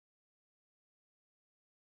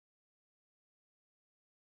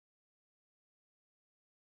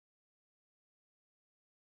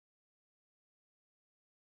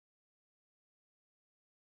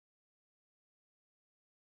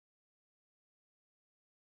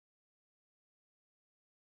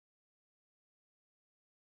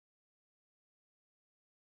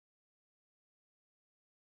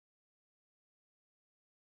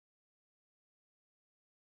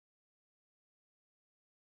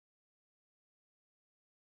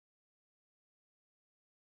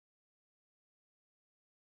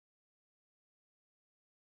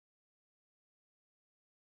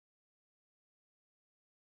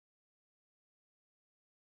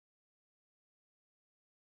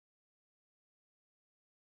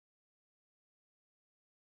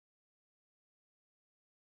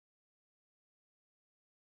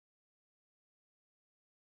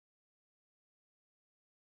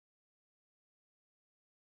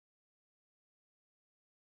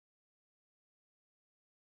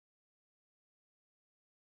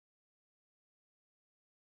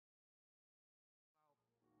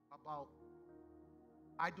about,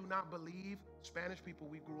 I do not believe, Spanish people,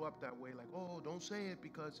 we grew up that way. Like, oh, don't say it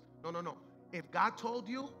because, no, no, no. If God told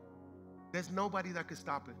you, there's nobody that could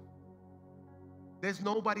stop it. There's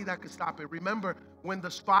nobody that could stop it. Remember, when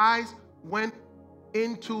the spies went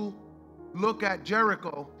in to look at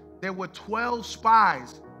Jericho, there were 12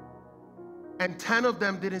 spies, and 10 of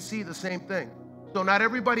them didn't see the same thing. So not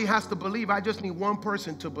everybody has to believe. I just need one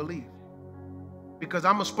person to believe, because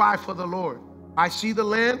I'm a spy for the Lord. I see the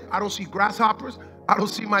land. I don't see grasshoppers. I don't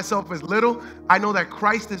see myself as little. I know that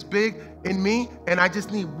Christ is big in me, and I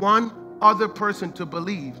just need one other person to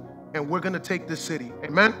believe, and we're going to take this city.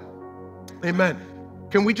 Amen? Amen.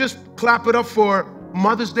 Can we just clap it up for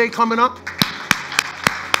Mother's Day coming up?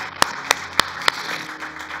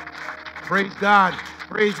 Praise God.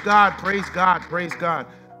 Praise God. Praise God. Praise God.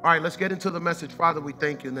 All right, let's get into the message. Father, we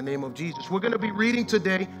thank you in the name of Jesus. We're going to be reading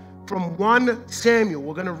today from 1 Samuel.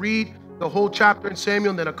 We're going to read the whole chapter in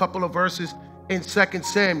Samuel and then a couple of verses in 2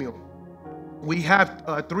 Samuel. We have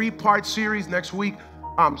a 3-part series next week.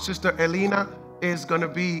 Sister Elena is going to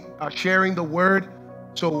be sharing the word.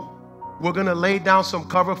 So we're going to lay down some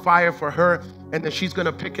cover fire for her, and then she's going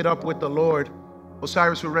to pick it up with the Lord.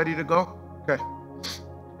 Osiris, we're ready to go? Okay.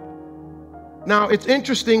 Now, it's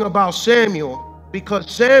interesting about Samuel,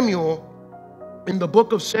 because Samuel, in the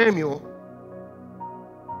book of Samuel,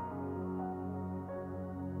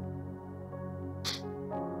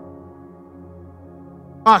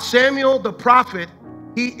 Samuel the prophet,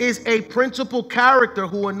 he is a principal character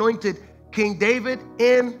who anointed King David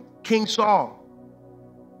and King Saul.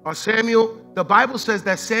 Samuel, the Bible says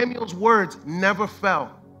that Samuel's words never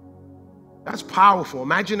fell. That's powerful.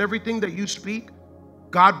 Imagine everything that you speak,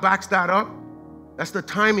 God backs that up. That's the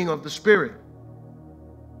timing of the Spirit.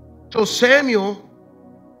 So Samuel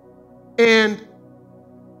and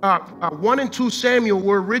 1 and 2 Samuel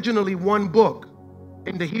were originally one book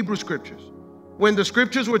in the Hebrew Scriptures. When the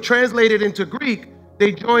Scriptures were translated into Greek,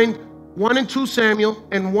 they joined 1 and 2 Samuel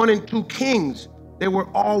and 1 and 2 Kings. They were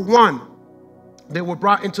all one. They were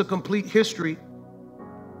brought into complete history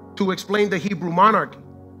to explain the Hebrew monarchy.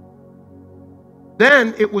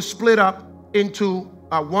 Then it was split up into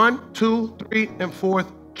 1, 2, 3, and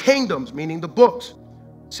 4th kingdoms, meaning the books.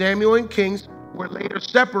 Samuel and Kings were later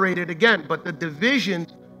separated again, but the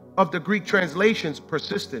divisions of the Greek translations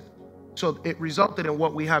persisted. So it resulted in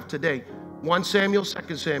what we have today. 1 Samuel,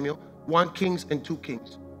 2 Samuel, 1 Kings, and 2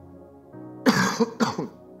 Kings.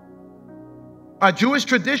 A Jewish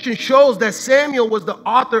tradition shows that Samuel was the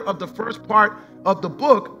author of the first part of the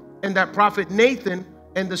book, and that prophet Nathan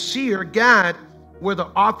and the seer Gad were the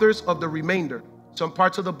authors of the remainder. Some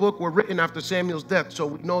parts of the book were written after Samuel's death, so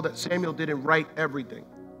we know that Samuel didn't write everything.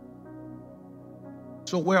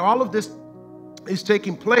 So where all of this is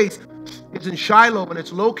taking place is in Shiloh, and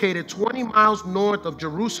it's located 20 miles north of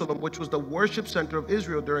Jerusalem, which was the worship center of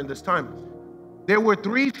Israel during this time. There were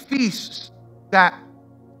 3 feasts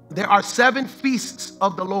there are 7 feasts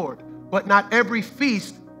of the Lord, but not every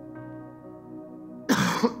feast,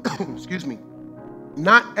 excuse me,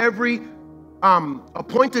 not every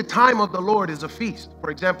appointed time of the Lord is a feast.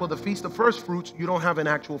 For example, the Feast of First Fruits, you don't have an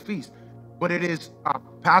actual feast, but it is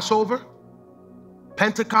Passover,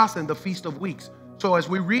 Pentecost, and the Feast of Weeks. So as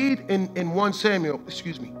we read in 1 Samuel,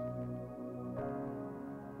 excuse me,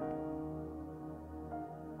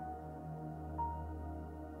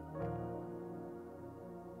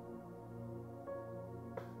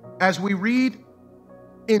 as we read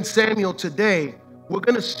in Samuel today, we're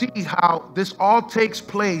going to see how this all takes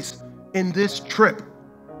place in this trip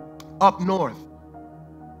up north.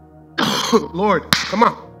 Lord, come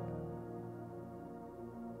on.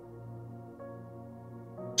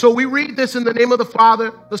 So we read this in the name of the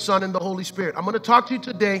Father, the Son, and the Holy Spirit. I'm going to talk to you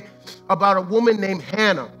today about a woman named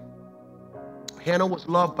Hannah. Hannah was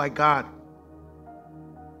loved by God.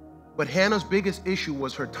 But Hannah's biggest issue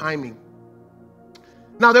was her timing.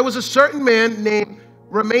 Now, there was a certain man named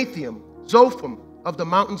Ramathaim, Zophim, of the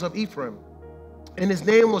mountains of Ephraim. And his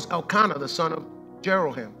name was Elkanah, the son of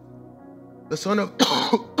Jeroham, the son of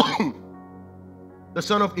the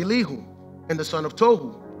son of Elihu, and the son of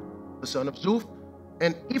Tohu, the son of Zuph,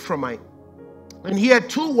 and Ephraimite. And he had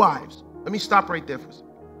 2 wives. Let me stop right there for a second.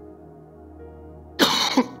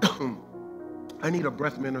 I need a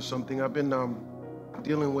breath mint or something. I've been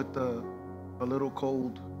dealing with a little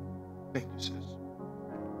cold. Thank you, sis.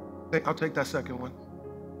 I'll take that second one.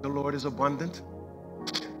 The Lord is abundant.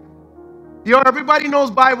 Yo, everybody knows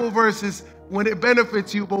Bible verses when it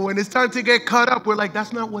benefits you, but when it's time to get caught up, we're like,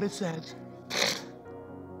 that's not what it says.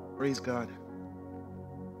 Praise God.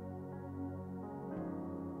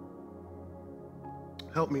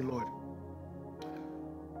 Help me, Lord.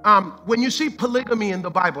 When you see polygamy in the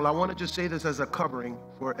Bible, I want to just say this as a covering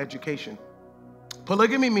for education.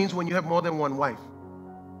 Polygamy means when you have more than one wife,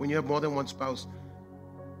 when you have more than one spouse.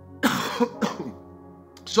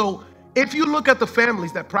 So if you look at the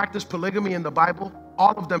families that practice polygamy in the Bible,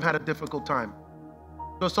 all of them had a difficult time.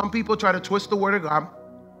 So some people try to twist the word of God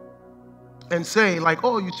and say like,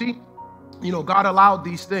 oh, you see, God allowed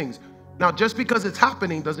these things. Now, just because it's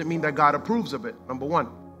happening doesn't mean that God approves of it, number one.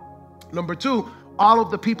 Number two, all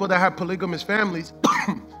of the people that have polygamous families,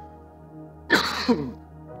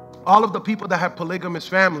 all of the people that have polygamous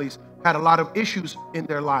families had a lot of issues in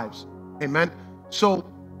their lives. Amen. So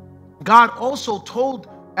God also told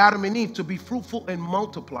Adam and Eve to be fruitful and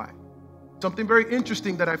multiply. Something very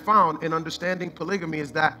interesting that I found in understanding polygamy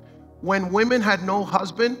is that when women had no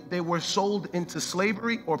husband, they were sold into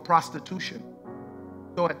slavery or prostitution.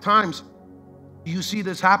 So at times, you see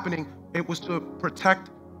this happening. It was to protect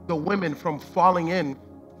the women from falling in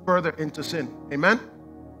further into sin. Amen?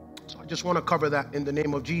 So I just want to cover that in the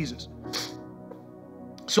name of Jesus.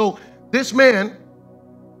 So this man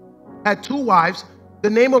had two wives. The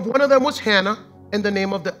name of one of them was Hannah, and the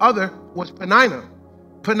name of the other was Peninnah.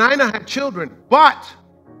 Peninnah had children, but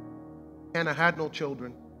Hannah had no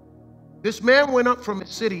children. This man went up from his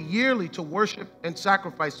city yearly to worship and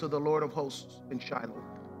sacrifice to the Lord of hosts in Shiloh.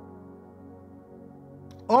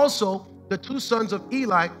 Also, the two sons of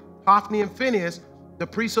Eli, Hophni and Phinehas, the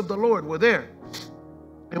priests of the Lord, were there.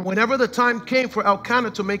 And whenever the time came for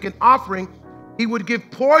Elkanah to make an offering, he would give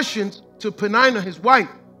portions to Peninnah, his wife,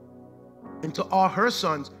 and to all her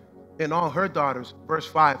sons and all her daughters. Verse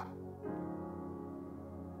 5.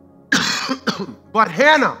 But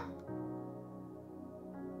Hannah,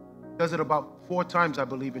 does it about 4 times, I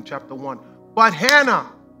believe, in chapter 1. But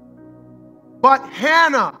Hannah.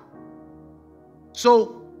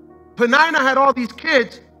 So Peninnah had all these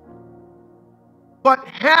kids, but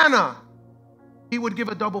Hannah, he would give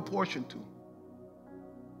a double portion to.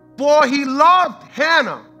 For he loved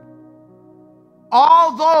Hannah,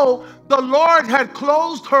 although the Lord had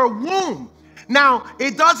closed her womb. Now,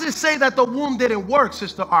 it doesn't say that the womb didn't work,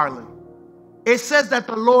 Sister Arlen. It says that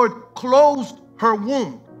the Lord closed her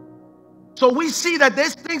womb. So we see that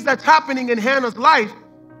there's things that's happening in Hannah's life,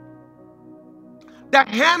 that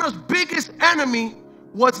Hannah's biggest enemy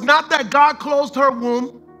was not that God closed her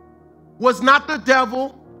womb, was not the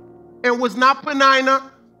devil, and was not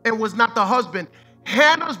Peninnah, and was not the husband.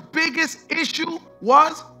 Hannah's biggest issue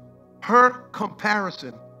was her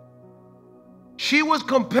comparison. She was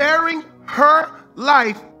comparing her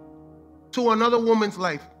life to another woman's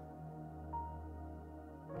life.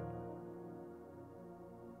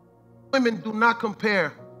 Women do not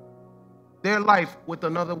compare their life with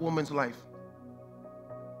another woman's life.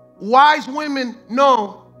 Wise women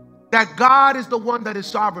know that God is the one that is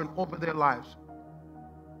sovereign over their lives.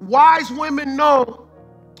 Wise women know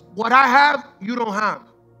what I have, you don't have.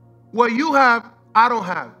 What you have, I don't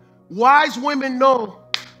have. Wise women know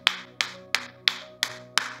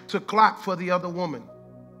to clap for the other woman.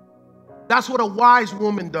 That's what a wise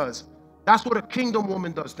woman does. That's what a kingdom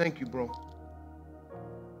woman does. Thank you, bro.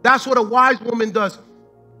 That's what a wise woman does.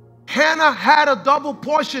 Hannah had a double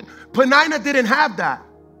portion. Peninnah didn't have that.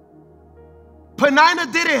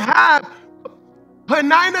 Peninnah didn't have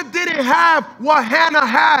what Hannah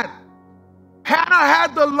had. Hannah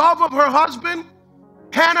had the love of her husband.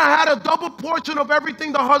 Hannah had a double portion of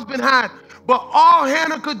everything the husband had. But all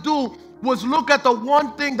Hannah could do was look at the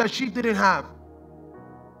one thing that she didn't have.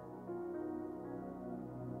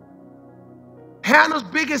 Hannah's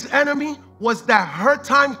biggest enemy was that her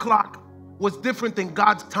time clock was different than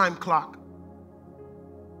God's time clock.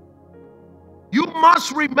 You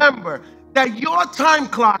must remember that your time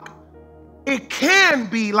clock, it can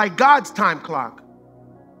be like God's time clock.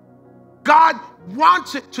 God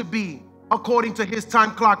wants it to be according to his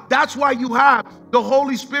time clock. That's why you have the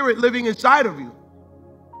Holy Spirit living inside of you.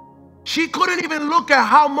 She couldn't even look at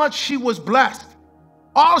how much she was blessed.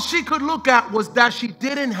 All she could look at was that she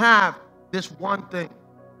didn't have this one thing.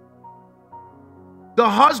 The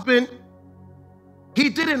husband, he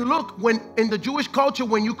didn't look, when in the Jewish culture,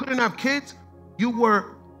 when you couldn't have kids, you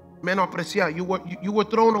were menospreciado, you were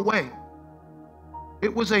thrown away.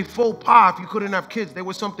 It was a faux pas if you couldn't have kids. There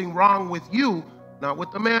was something wrong with you, not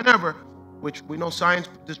with the man ever, which we know science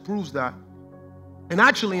disproves that. And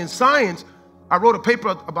actually in science, I wrote a paper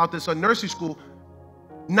about this in nursing school.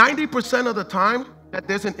 90% of the time that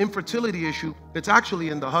there's an infertility issue, it's actually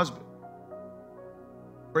in the husband.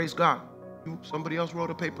 Praise God. Somebody else wrote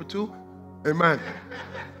a paper too? Amen.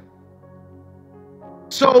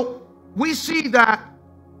 So we see that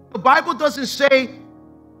the Bible doesn't say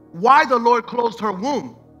why the Lord closed her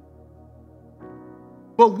womb.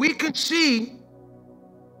 But we can see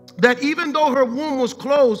that even though her womb was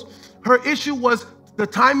closed, her issue was the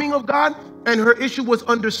timing of God, and her issue was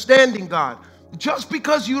understanding God. Just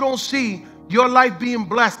because you don't see your life being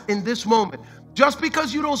blessed in this moment, just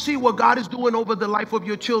because you don't see what God is doing over the life of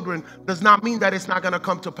your children, does not mean that it's not going to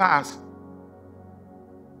come to pass.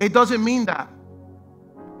 It doesn't mean that.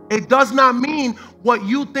 It does not mean what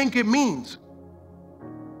you think it means.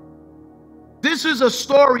 This is a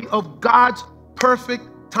story of God's perfect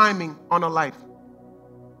timing on a life.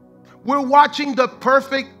 We're watching the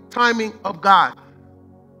perfect timing of God.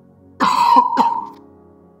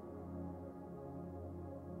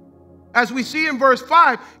 As we see in verse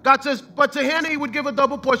 5, God says, but to Hannah he would give a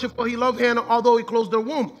double portion, for he loved Hannah, although he closed her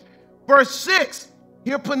womb. Verse 6,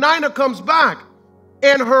 here Peninnah comes back,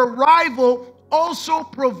 and her rival also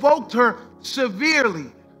provoked her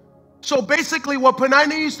severely. So basically what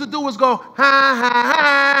Peninnah used to do was go, ha, ha,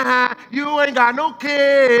 ha, ha, you ain't got no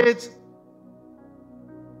kids.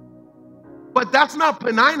 But that's not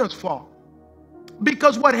Peninnah's fault.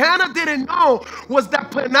 Because what Hannah didn't know was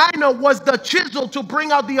that Peninnah was the chisel to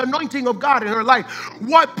bring out the anointing of God in her life.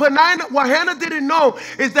 What Hannah didn't know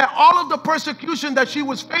is that all of the persecution that she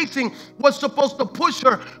was facing was supposed to push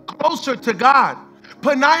her closer to God.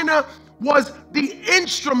 Peninnah was the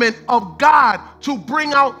instrument of God to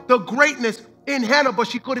bring out the greatness in Hannah, but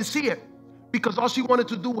she couldn't see it because all she wanted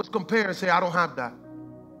to do was compare and say, I don't have that.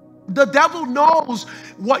 The devil knows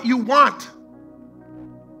what you want.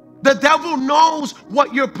 The devil knows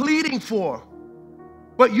what you're pleading for,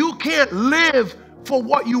 but you can't live for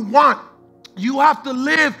what you want. You have to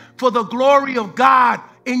live for the glory of God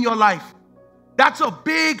in your life. That's a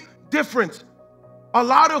big difference. A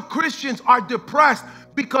lot of Christians are depressed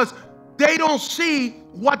because they don't see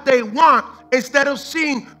what they want instead of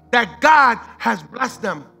seeing that God has blessed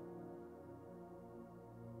them.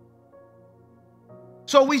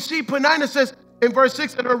 So we see Peninnah says in verse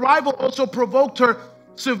 6, and her rival also provoked her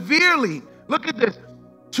severely. Look at this.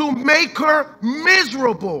 To make her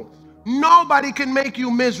miserable. Nobody can make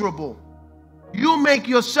you miserable. You make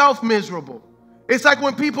yourself miserable. It's like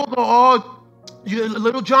when people go, oh,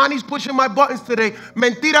 little Johnny's pushing my buttons today.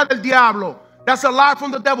 Mentira del diablo. That's a lie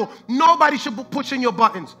from the devil. Nobody should be pushing your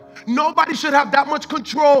buttons. Nobody should have that much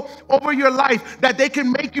control over your life that they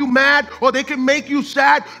can make you mad or they can make you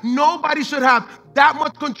sad. Nobody should have that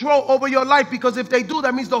much control over your life, because if they do,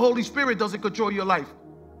 that means the Holy Spirit doesn't control your life.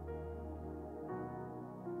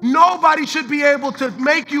 Nobody should be able to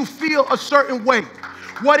make you feel a certain way.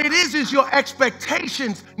 What it is your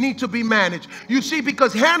expectations need to be managed. You see,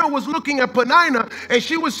 because Hannah was looking at Peninnah and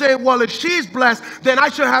she was saying, well, if she's blessed, then I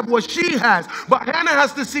should have what she has. But Hannah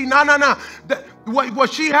has to see, no.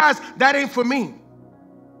 What she has, that ain't for me.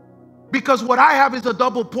 Because what I have is a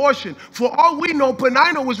double portion. For all we know,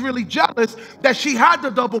 Peninnah was really jealous that she had the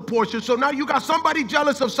double portion. So now you got somebody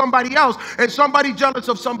jealous of somebody else and somebody jealous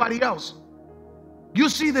of somebody else. You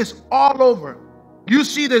see this all over. You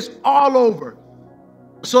see this all over.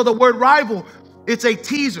 So the word rival, it's a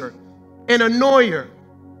teaser, an annoyer,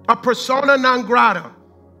 a persona non grata,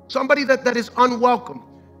 somebody that is unwelcome.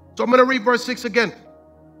 So I'm going to read verse 6 again.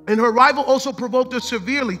 And her rival also provoked her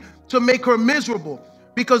severely to make her miserable,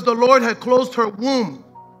 because the Lord had closed her womb.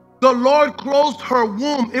 The Lord closed her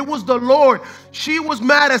womb. It was the Lord. She was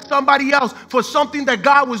mad at somebody else for something that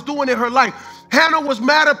God was doing in her life. Hannah was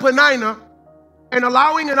mad at Peninnah and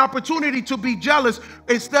allowing an opportunity to be jealous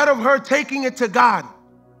instead of her taking it to God.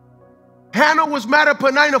 Hannah was mad at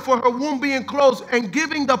Peninnah for her womb being closed and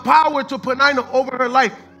giving the power to Peninnah over her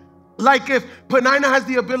life. Like if Peninnah has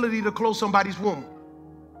the ability to close somebody's womb.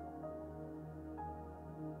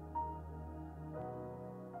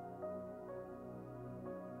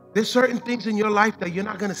 There's certain things in your life that you're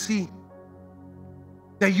not going to see.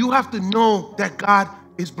 That you have to know that God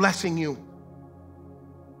is blessing you.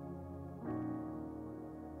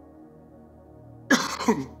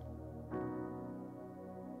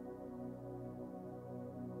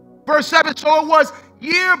 Verse 7, so it was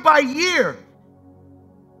year by year.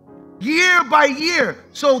 Year by year.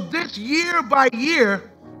 So this year by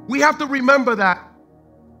year, we have to remember that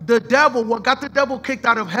the devil, what got the devil kicked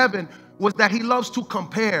out of heaven was that he loves to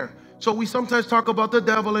compare. So we sometimes talk about the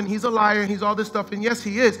devil and he's a liar and he's all this stuff. And yes,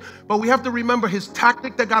 he is. But we have to remember his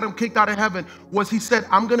tactic that got him kicked out of heaven was he said,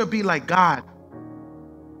 I'm going to be like God.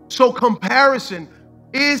 So comparison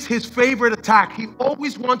is his favorite attack. He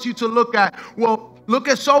always wants you to look at, well, look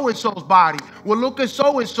at so-and-so's body. Well, look at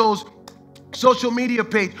so-and-so's social media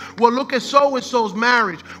page. Well, look at so-and-so's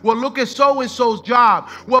marriage. Well, look at so-and-so's job.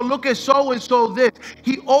 Well, look at so-and-so this.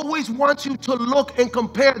 He always wants you to look and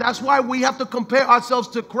compare. That's why we have to compare ourselves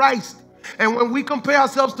to Christ. And when we compare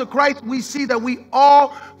ourselves to Christ, we see that we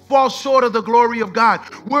all fall short of the glory of God.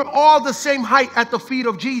 We're all the same height at the feet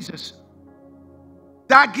of Jesus.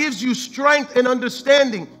 That gives you strength and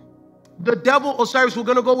understanding. The devil, Osiris, we're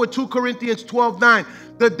going to go with 2 Corinthians 12:9.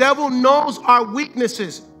 The devil knows our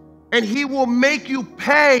weaknesses, and he will make you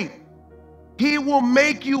pay. He will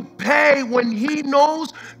make you pay when he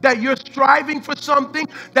knows that you're striving for something,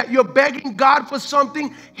 that you're begging God for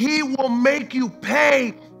something. He will make you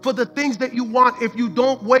pay for the things that you want if you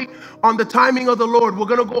don't wait on the timing of the Lord. We're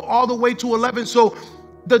going to go all the way to 11. So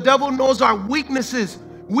the devil knows our weaknesses.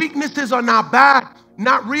 Weaknesses are not bad.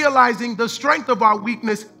 Not realizing the strength of our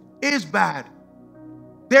weakness is bad.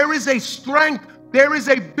 There is a strength. There is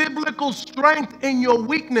a biblical strength in your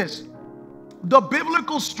weakness. The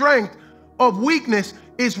biblical strength of weakness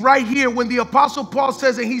is right here when the Apostle Paul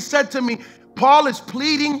says, and he said to me, Paul is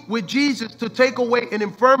pleading with Jesus to take away an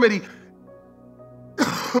infirmity.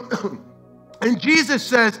 And Jesus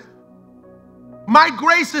says, my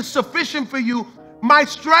grace is sufficient for you. My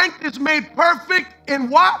strength is made perfect in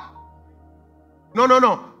what?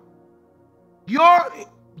 No.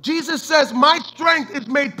 Jesus says, my strength is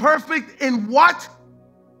made perfect in what?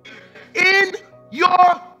 In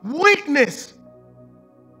your weakness.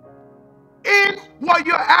 In what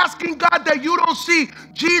you're asking God that you don't see.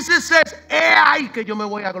 Jesus says, ahí que yo me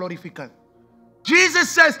voy a glorificar. Jesus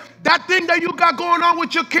says, that thing that you got going on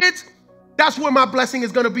with your kids, that's where my blessing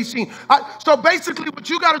is going to be seen. So basically what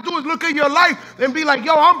you got to do is look at your life and be like,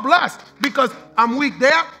 yo, I'm blessed because I'm weak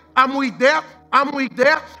there, I'm weak there, I'm weak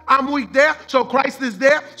there, I'm weak there. So Christ is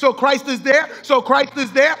there, so Christ is there, so Christ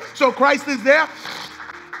is there, so Christ is there.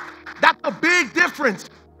 That's a big difference.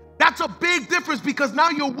 That's a big difference because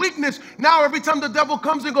now your weakness, now every time the devil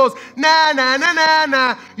comes and goes, nah, nah, nah, nah,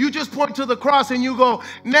 nah, you just point to the cross and you go,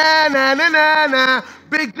 nah, nah, nah, nah, nah.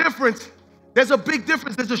 Big difference. There's a big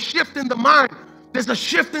difference. There's a shift in the mind. There's a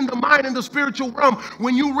shift in the mind in the spiritual realm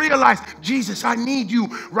when you realize, Jesus, I need you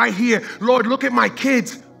right here. Lord, look at my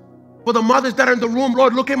kids. For the mothers that are in the room,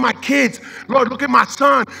 Lord, look at my kids. Lord, look at my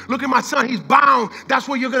son. Look at my son. He's bound. That's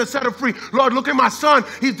where you're going to set him free. Lord, look at my son.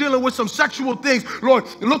 He's dealing with some sexual things. Lord,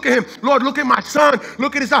 look at him. Lord, look at my son.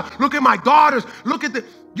 Look at his house. Look at my daughters. Look at the...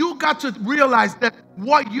 You got to realize that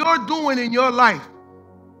what you're doing in your life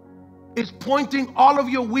is pointing all of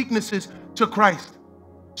your weaknesses to Christ.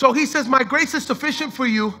 So he says, my grace is sufficient for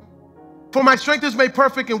you, for my strength is made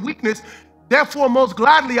perfect in weakness. Therefore, most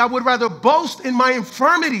gladly, I would rather boast in my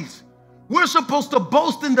infirmities. We're supposed to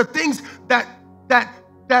boast in the things that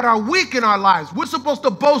are weak in our lives. We're supposed to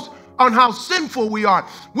boast on how sinful we are.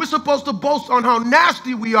 We're supposed to boast on how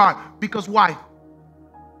nasty we are. Because why?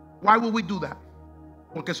 Why would we do that?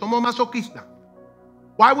 Porque somos masoquistas.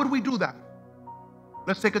 Why would we do that?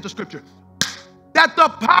 Let's take it to scripture. That the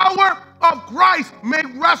power of Christ may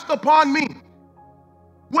rest upon me.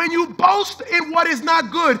 When you boast in what is not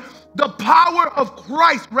good, the power of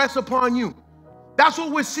Christ rests upon you. That's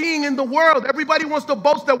what we're seeing in the world. Everybody wants to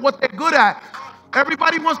boast at what they're good at.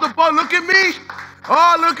 Everybody wants to boast. Look at me.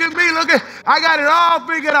 Oh, look at me. Look at, I got it all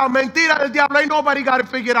figured out. Mentira del diablo. Ain't nobody got it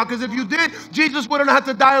figured out. Because if you did, Jesus wouldn't have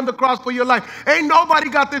to die on the cross for your life. Ain't nobody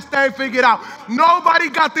got this thing figured out. Nobody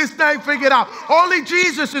got this thing figured out. Only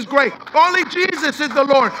Jesus is great. Only Jesus is the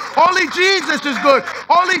Lord. Only Jesus is good.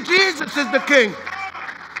 Only Jesus is the King.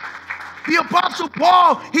 The Apostle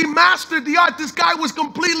Paul, he mastered the art. This guy was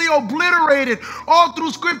completely obliterated all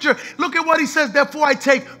through Scripture. Look at what he says. Therefore, I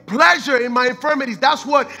take pleasure in my infirmities. That's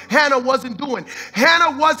what Hannah wasn't doing.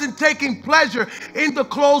 Hannah wasn't taking pleasure in the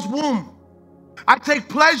closed womb. I take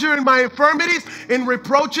pleasure in my infirmities, in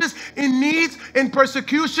reproaches, in needs, in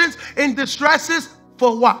persecutions, in distresses.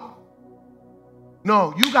 For what?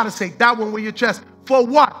 No, you got to say that one with your chest. For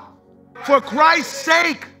what? For Christ's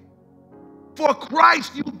sake. For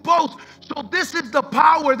Christ you boast. So this is the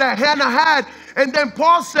power that Hannah had. And then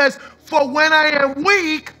Paul says, for when I am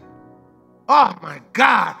weak, oh my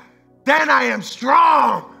God, then I am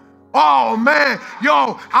strong. Oh man,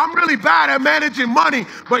 yo, I'm really bad at managing money,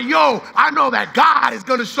 but yo, I know that God is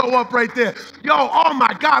going to show up right there. Yo, oh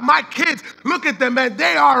my God, my kids, look at them, man.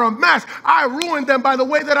 They are a mess. I ruined them by the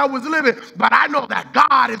way that I was living, but I know that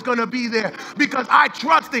God is going to be there because I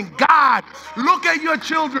trust in God. Look at your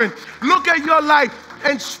children, look at your life,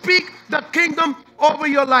 and speak the kingdom over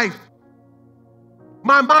your life.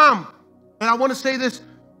 My mom, and I want to say this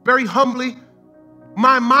very humbly,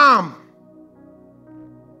 my mom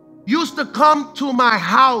used to come to my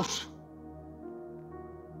house,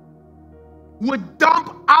 would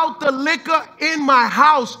dump out the liquor in my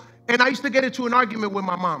house, and I used to get into an argument with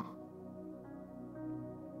my mom.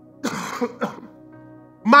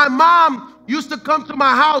 My mom used to come to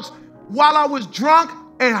my house while I was drunk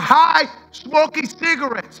and high smoking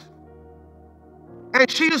cigarettes. And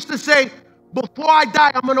she used to say, before I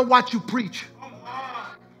die, I'm going to watch you preach.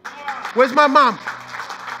 Where's my mom?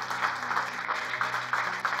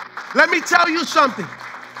 Let me tell you something.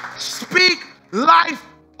 Speak life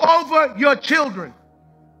over your children.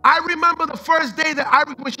 I remember the first day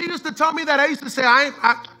that when she used to tell me that, I used to say,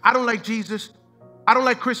 I don't like Jesus. I don't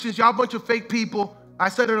like Christians. Y'all a bunch of fake people. I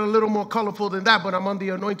said it a little more colorful than that, but I'm on the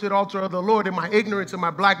anointed altar of the Lord in my ignorance and my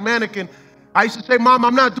black mannequin. I used to say, Mom,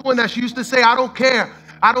 I'm not doing that. She used to say, I don't care.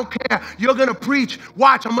 I don't care. You're going to preach.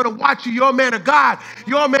 Watch. I'm going to watch you. You're a man of God.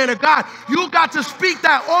 You're a man of God. You got to speak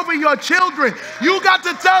that over your children. You got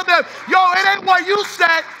to tell them, yo, it ain't what you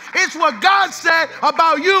said. It's what God said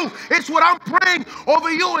about you. It's what I'm praying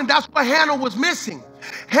over you. And that's what Hannah was missing.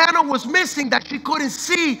 Hannah was missing that she couldn't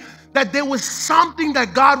see that there was something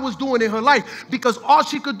that God was doing in her life, because all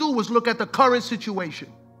she could do was look at the current situation.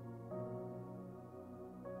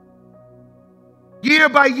 Year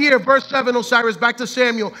by year, verse 7, Osiris, back to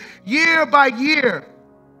Samuel. Year by year,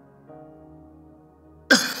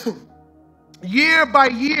 year by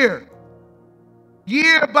year,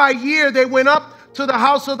 year by year, they went up to the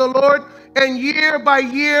house of the Lord, and year by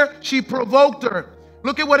year, she provoked her.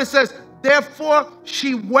 Look at what it says. Therefore,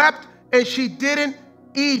 she wept and she didn't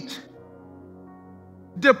eat.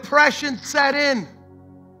 Depression set in.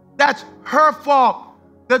 That's her fault.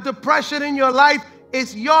 The depression in your life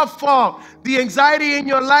is your fault. The anxiety in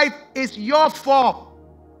your life is your fault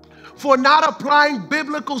for not applying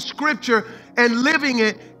biblical scripture and living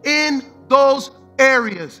it in those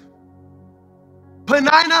areas.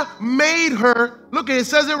 Penina made her, look at it,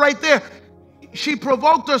 says it right there. She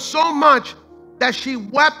provoked her so much that she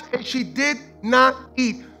wept and she did not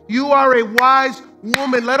eat. You are a wise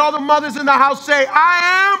woman. Let all the mothers in the house say,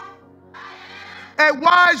 I am a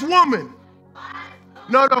wise woman.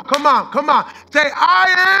 No, come on. Say,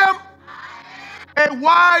 I am a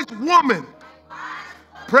wise woman.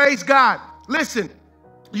 Praise God. Listen,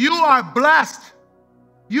 you are blessed.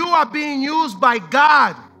 You are being used by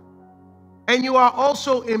God. And you are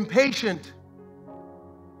also impatient.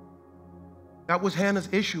 That was Hannah's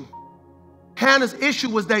issue. Hannah's issue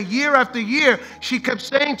was that year after year, she kept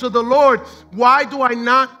saying to the Lord, why do I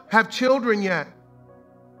not have children yet?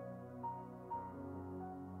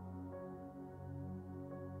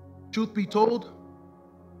 Truth be told,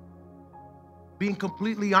 being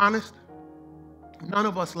completely honest, none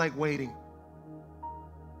of us like waiting.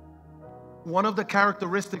 One of the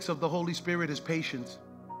characteristics of the Holy Spirit is patience.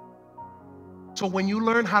 So when you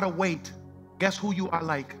learn how to wait, guess who you are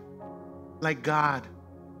like? Like God.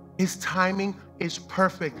 His timing is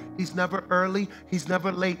perfect. He's never early. He's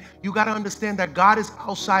never late. You got to understand that God is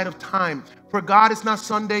outside of time. For God, it's not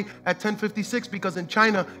Sunday at 10:56 because in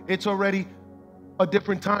China, it's already a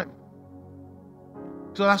different time.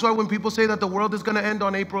 So that's why when people say that the world is going to end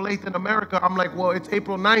on April 8th in America, I'm like, well, it's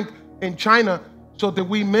April 9th in China. So did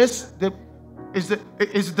we miss? Does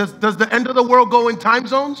the end of the world go in time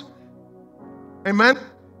zones? Amen?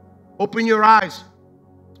 Open your eyes.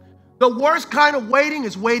 The worst kind of waiting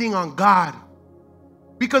is waiting on God.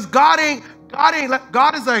 Because God is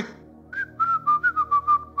like,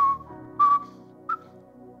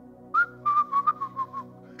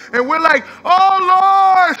 and we're like, oh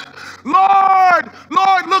Lord,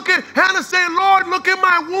 look at, Hannah saying, Lord, look at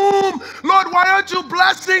my womb. Lord, why aren't you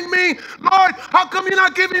blessing me? Lord, how come you're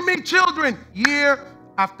not giving me children? Year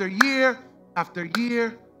after year after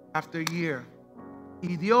year after year.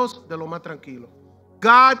 Y Dios de lo más tranquilo.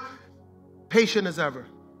 God, patient as ever.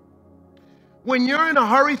 When you're in a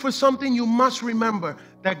hurry for something, you must remember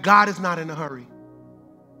that God is not in a hurry.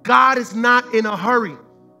 God is not in a hurry.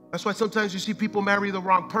 That's why sometimes you see people marry the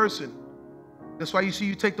wrong person. That's why you see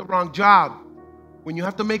you take the wrong job. When you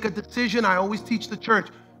have to make a decision, I always teach the church,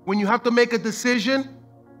 when you have to make a decision,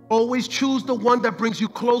 always choose the one that brings you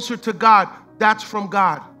closer to God. That's from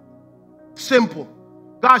God. Simple.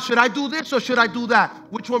 God, should I do this or should I do that?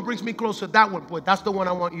 Which one brings me closer? That one, boy. That's the one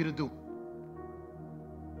I want you to do.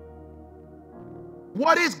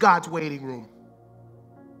 What is God's waiting room?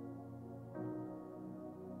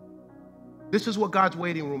 This is what God's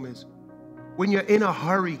waiting room is. When you're in a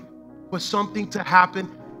hurry for something to happen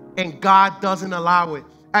and God doesn't allow it.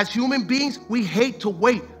 As human beings, we hate to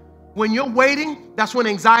wait. When you're waiting, that's when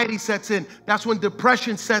anxiety sets in. That's when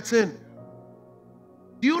depression sets in.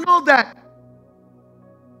 Do you know that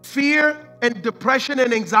fear and depression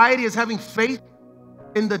and anxiety is having faith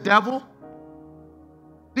in the devil?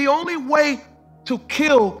 The only way to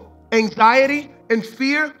kill anxiety and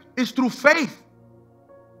fear is through faith.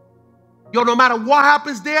 Yo, no matter what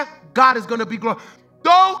happens there, God is going to be glorified.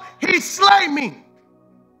 Though he slay me,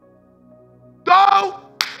 though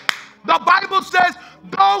The Bible says,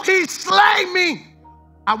 though he slay me,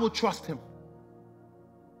 I will trust him.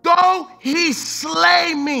 Though he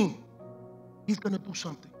slay me, he's going to do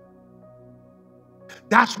something.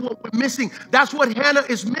 That's what we're missing. That's what Hannah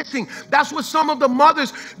is missing. That's what some of the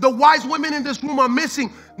mothers, the wise women in this room are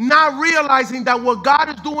missing. Not realizing that what God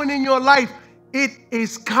is doing in your life, it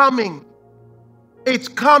is coming. It's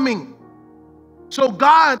coming. So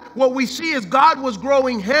God, what we see is God was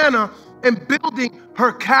growing Hannah and building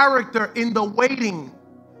her character in the waiting.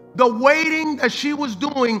 The waiting that she was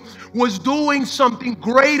doing something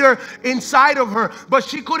greater inside of her. But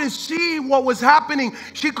she couldn't see what was happening.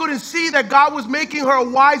 She couldn't see that God was making her a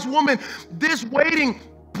wise woman. This waiting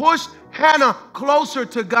pushed Hannah closer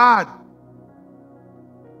to God.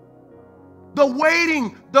 The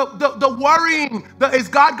waiting, the worrying, is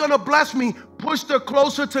God going to bless me, pushed her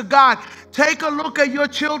closer to God. Take a look at your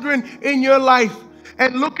children in your life.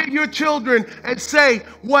 And look at your children and say,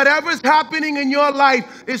 whatever's happening in your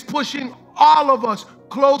life is pushing all of us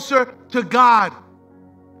closer to God.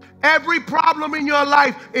 Every problem in your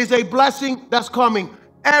life is a blessing that's coming.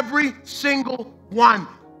 Every single one.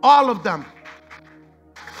 All of them.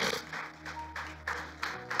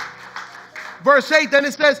 Verse 8, then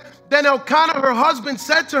it says, then Elkanah, her husband,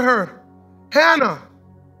 said to her, Hannah,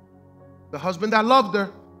 the husband that loved her,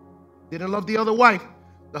 didn't love the other wife,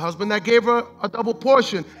 the husband that gave her a double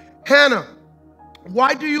portion, Hannah,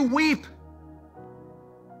 why do you weep?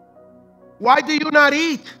 Why do you not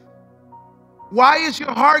eat? Why is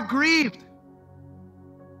your heart grieved?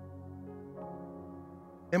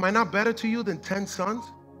 Am I not better to you than 10 sons?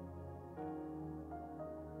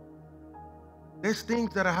 There's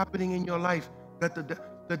things that are happening in your life that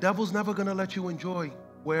the devil's never going to let you enjoy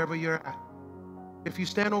wherever you're at. If you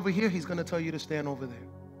stand over here, he's going to tell you to stand over there.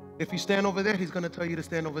 If you stand over there, he's going to tell you to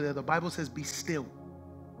stand over there. The Bible says, be still.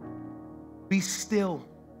 Be still.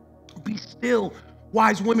 Be still,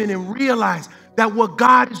 wise women, and realize that what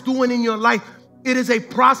God is doing in your life, it is a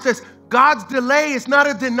process. God's delay is not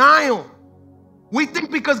a denial. We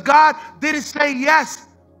think because God didn't say yes,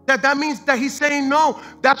 that means that he's saying no.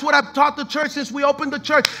 That's what I've taught the church since we opened the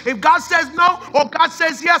church. If God says no or God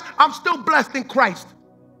says yes, I'm still blessed in Christ.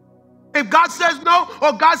 If God says no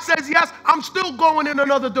or God says yes, I'm still going in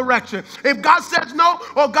another direction. If God says no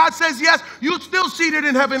or God says yes, you're still seated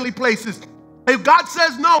in heavenly places. If God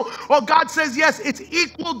says no or God says yes, it's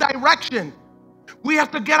equal direction. We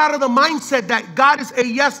have to get out of the mindset that God is a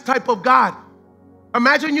yes type of God.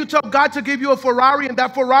 Imagine you tell God to give you a Ferrari, and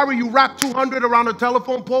that Ferrari you wrap 200 around a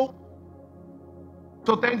telephone pole.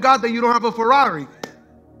 So thank God that you don't have a Ferrari.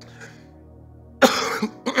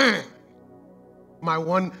 My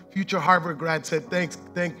one future Harvard grad said, thanks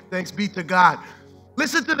be to God.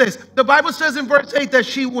 Listen to this. The Bible says in verse 8 that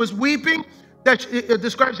she was weeping, that it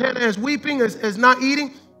describes Hannah as weeping, as not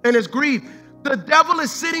eating, and as grieved. The devil is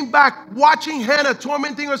sitting back watching Hannah,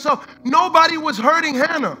 tormenting herself. Nobody was hurting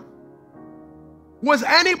Hannah. Was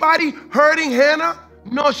anybody hurting Hannah?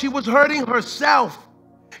 No, she was hurting herself.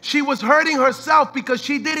 She was hurting herself because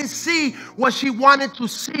she didn't see what she wanted to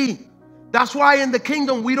see. That's why in the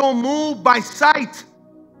kingdom, we don't move by sight.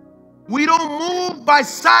 We don't move by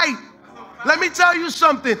sight. Let me tell you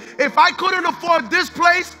something. If I couldn't afford this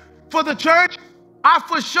place for the church, I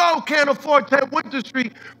for sure can't afford 10 Winter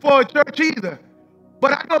Street for a church either.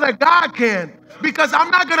 But I know that God can, because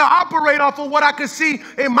I'm not going to operate off of what I can see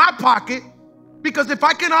in my pocket. Because if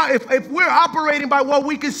we're operating by what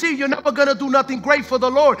we can see, you're never going to do nothing great for the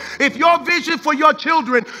Lord. If your vision for your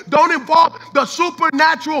children don't involve the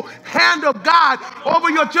supernatural hand of God over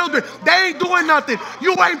your children, they ain't doing nothing.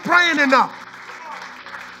 You ain't praying enough.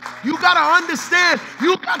 You got to understand,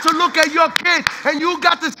 you got to look at your kids and you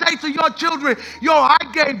got to say to your children, yo, I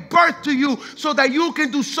gave birth to you so that you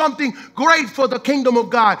can do something great for the kingdom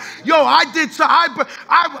of God. Yo,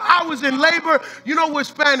 I was in labor. You know, we're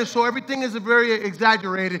Spanish, so everything is very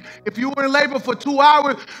exaggerated. If you were in labor for 2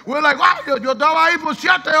 hours, we're like, wow, yo estaba ahí por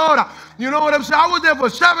 7 horas. You know what I'm saying? I was there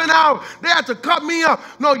for 7 hours. They had to cut me up.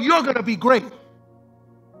 No, you're going to be great.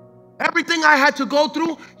 Everything I had to go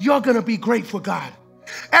through, you're going to be great for God.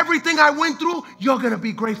 Everything I went through, you're going to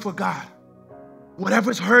be great for God.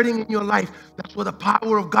 Whatever's hurting in your life, that's where the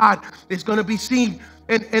power of God is going to be seen.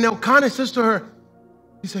 And Elkanah says to her,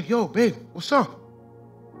 he said, yo, babe, what's up?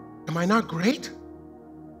 Am I not great?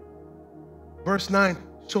 Verse 9,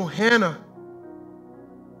 so Hannah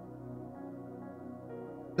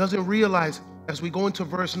doesn't realize, as we go into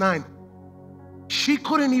verse 9, she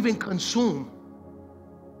couldn't even consume.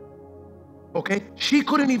 Okay? She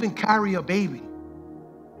couldn't even carry a baby.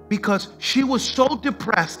 Because she was so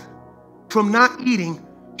depressed from not eating,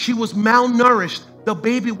 she was malnourished the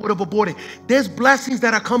baby would have aborted. There's blessings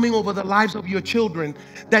that are coming over the lives of your children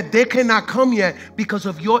that they cannot come yet because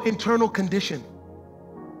of your internal condition.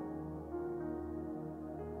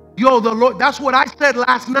 Yo, the Lord, that's what I said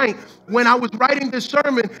last night when I was writing this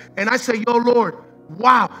sermon. And I said, yo, Lord,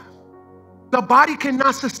 wow, the body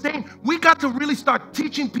cannot sustain. We got to really start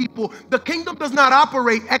teaching people the kingdom does not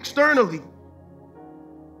operate externally.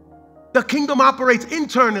 The kingdom operates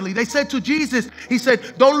internally. They said to Jesus, he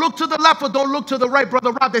said, don't look to the left or don't look to the right,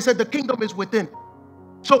 Brother Rob. They said the kingdom is within.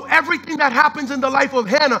 So everything that happens in the life of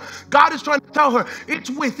Hannah, God is trying to tell her, it's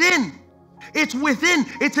within. It's within.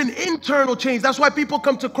 It's an internal change. That's why people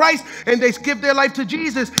come to Christ and they give their life to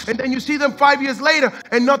Jesus. And then you see them 5 years later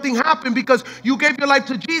and nothing happened because you gave your life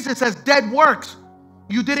to Jesus as dead works.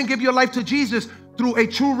 You didn't give your life to Jesus through a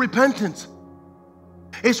true repentance.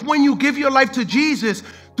 It's when you give your life to Jesus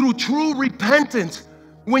through true repentance,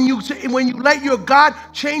 when you let your God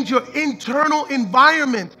change your internal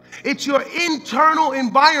environment. It's your internal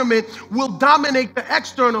environment will dominate the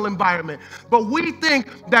external environment. But we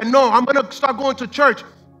think that, no, I'm going to start going to church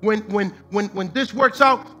when this works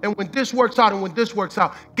out and when this works out and when this works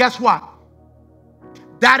out. Guess what?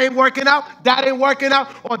 That ain't working out, that ain't working out,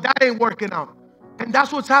 or that ain't working out. And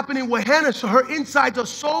that's what's happening with Hannah. So her insides are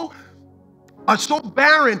so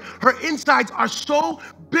barren. Her insides are so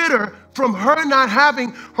bitter from her not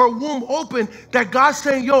having her womb open that God's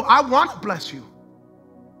saying, yo, I want to bless you,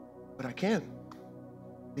 but I can't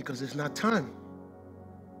because it's not time.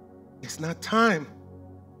 It's not time.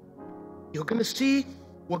 You're going to see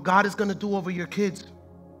what God is going to do over your kids.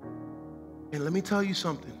 And let me tell you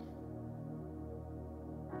something.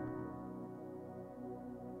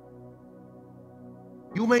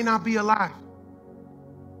 You may not be alive.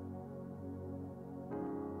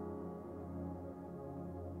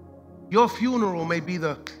 Your funeral may be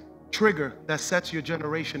the trigger that sets your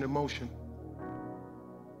generation in motion.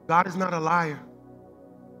 God is not a liar.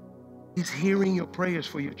 He's hearing your prayers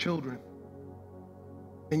for your children.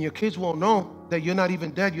 And your kids won't know that you're not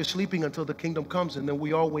even dead. You're sleeping until the kingdom comes, and then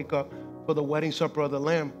we all wake up for the wedding supper of the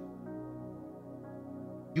Lamb.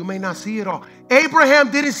 You may not see it all.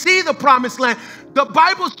 Abraham didn't see the promised land. The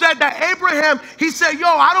Bible said that Abraham, he said, yo,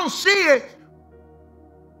 I don't see it,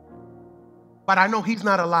 but I know he's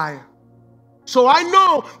not a liar. So I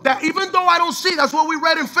know that even though I don't see, that's what we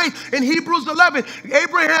read in faith in Hebrews 11.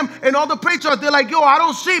 Abraham and all the patriarchs, they're like, yo, I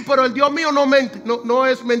don't see, pero el Dios mío no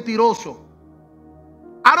es mentiroso.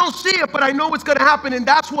 I don't see it, but I know it's going to happen. And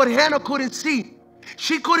that's what Hannah couldn't see.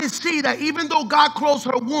 She couldn't see that even though God closed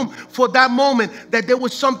her womb for that moment, that there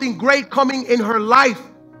was something great coming in her life.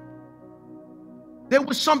 There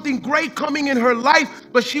was something great coming in her life,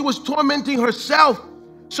 but she was tormenting herself.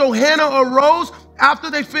 So Hannah arose after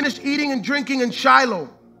they finished eating and drinking in Shiloh.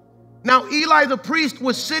 Now Eli the priest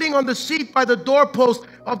was sitting on the seat by the doorpost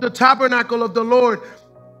of the tabernacle of the Lord.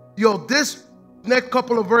 Yo, this next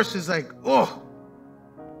couple of verses, like, oh,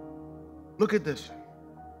 look at this.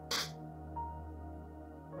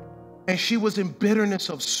 And she was in bitterness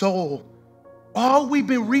of soul. All we've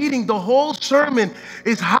been reading, the whole sermon,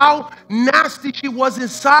 is how nasty she was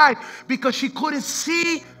inside because she couldn't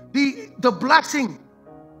see the blessing.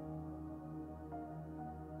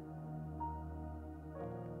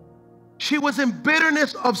 She was in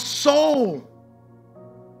bitterness of soul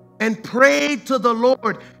and prayed to the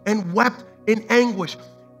Lord and wept in anguish.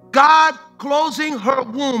 God, closing her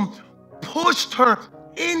womb, pushed her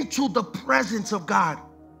into the presence of God.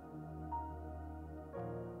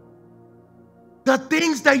 The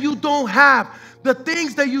things that you don't have, the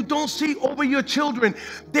things that you don't see over your children,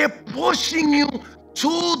 they're pushing you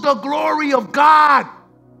to the glory of God.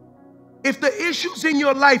 If the issues in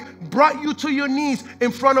your life brought you to your knees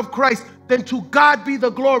in front of Christ, then to God be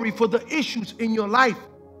the glory for the issues in your life.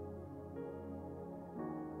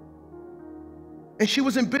 And she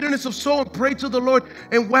was in bitterness of soul and prayed to the Lord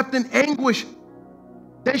and wept in anguish.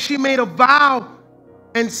 Then she made a vow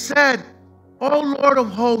and said, "O Lord of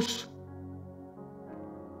hosts,"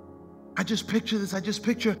 I just picture this. I just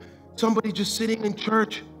picture somebody just sitting in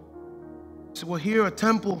church. So we're here, a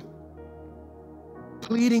temple,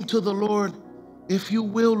 pleading to the Lord, "If you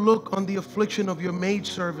will look on the affliction of your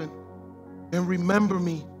maidservant and remember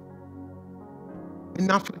me, and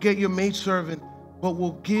not forget your maidservant, but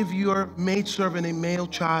will give your maidservant a male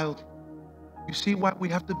child." You see why we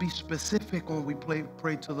have to be specific when we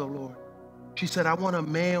pray to the Lord. She said, "I want a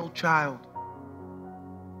male child.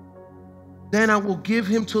 Then I will give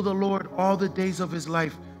him to the Lord all the days of his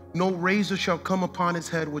life. No razor shall come upon his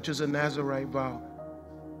head," which is a Nazirite vow.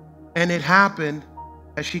 And it happened,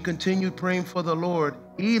 as she continued praying for the Lord,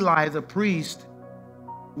 Eli the priest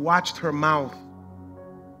watched her mouth.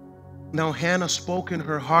 Now Hannah spoke in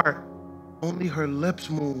her heart, only her lips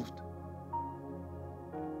moved,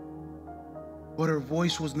 but her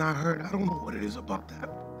voice was not heard. I don't know what it is about that.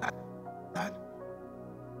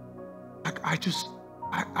 I can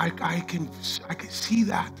see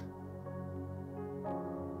that.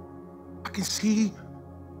 I can see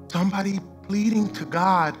somebody pleading to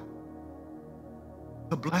God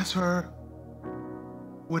to bless her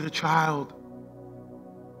with a child.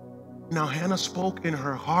 Now Hannah spoke in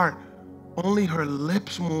her heart, only her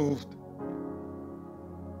lips moved.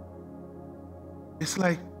 It's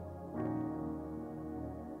like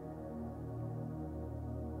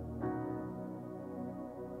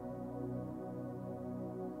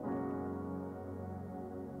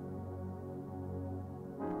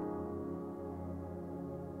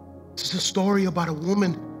it's a story about a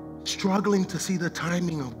woman struggling to see the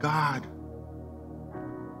timing of God.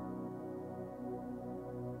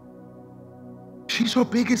 She's her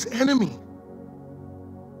biggest enemy.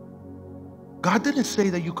 God didn't say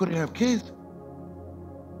that you couldn't have kids.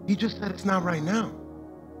 He just said it's not right now.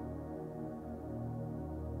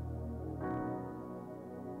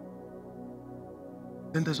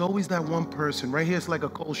 Then there's always that one person. Right here, it's like a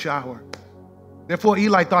cold shower. Therefore,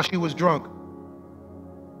 Eli thought she was drunk.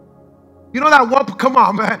 You know that one, come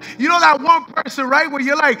on, man. You know that one person, right? Where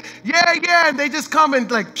you're like, yeah, and they just come and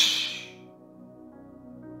like, shh.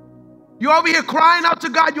 You're over here crying out to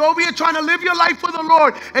God. You're over here trying to live your life for the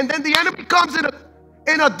Lord. And then the enemy comes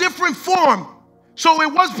in a different form. So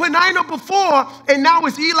it was Penina before, and now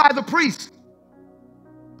it's Eli the priest.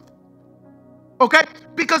 Okay?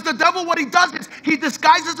 Because the devil, what he does is he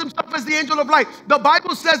disguises himself as the angel of light. The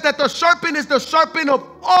Bible says that the serpent is the serpent of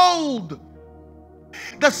old.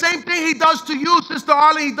 The same thing he does to you, Sister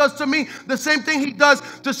Arlen, he does to me. The same thing he does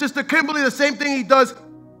to Sister Kimberly. The same thing he does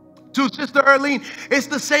to Sister Erlene. It's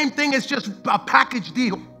the same thing. It's just a package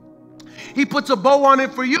deal. He puts a bow on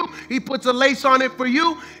it for you. He puts a lace on it for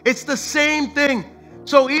you. It's the same thing.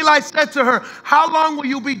 So Eli said to her, how long will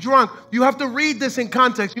you be drunk? You have to read this in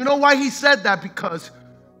context. You know why he said that? Because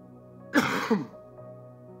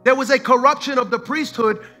there was a corruption of the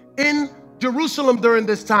priesthood in Jerusalem during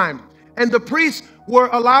this time. And the priests were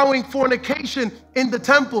allowing fornication in the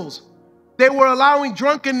temples. They were allowing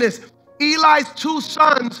drunkenness. Eli's two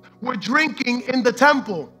sons were drinking in the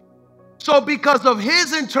temple. So because of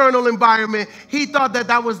his internal environment, he thought that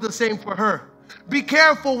that was the same for her. Be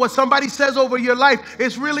careful what somebody says over your life.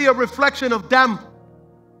 It's really a reflection of them.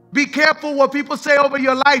 Be careful what people say over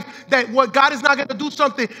your life, that what God is not going to do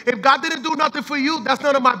something. If God didn't do nothing for you, that's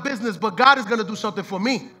none of my business, but God is going to do something for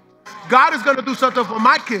me. God is going to do something for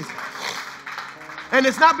my kids. And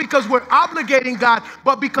it's not because we're obligating God,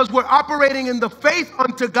 but because we're operating in the faith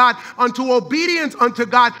unto God, unto obedience unto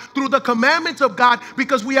God, through the commandments of God,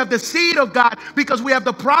 because we have the seed of God, because we have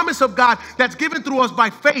the promise of God that's given through us by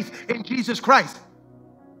faith in Jesus Christ.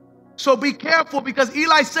 So be careful, because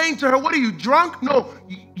Eli's saying to her, what are you, drunk? No,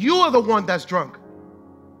 you are the one that's drunk.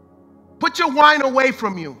 Put your wine away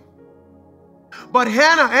from you. But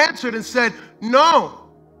Hannah answered and said, no,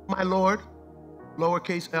 my Lord,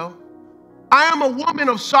 lowercase l. I am a woman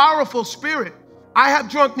of sorrowful spirit. I have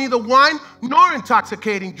drunk neither wine nor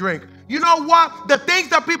intoxicating drink. You know what? The things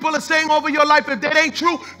that people are saying over your life, if that ain't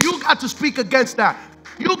true, you got to speak against that.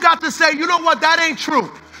 You got to say, you know what? That ain't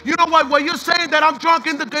true. You know what you're saying, that I'm drunk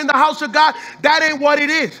in the house of God, that ain't what it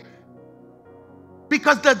is.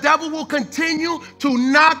 Because the devil will continue to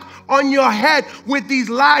knock on your head with these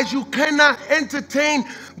lies. You cannot entertain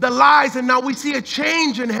the lies. And now we see a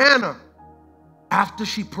change in Hannah after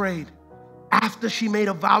she prayed. After she made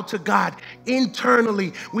a vow to God,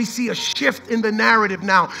 internally, we see a shift in the narrative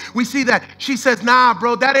now. We see that she says, nah,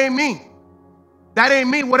 bro, that ain't me. That ain't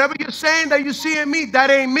me. Whatever you're saying that you see in me, that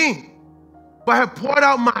ain't me. But I have poured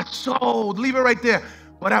out my soul. Leave it right there.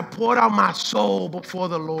 But I poured out my soul before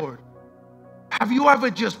the Lord. Have you ever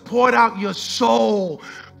just poured out your soul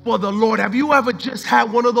for the Lord? Have you ever just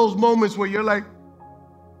had one of those moments where you're like,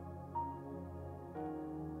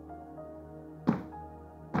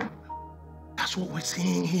 that's what we're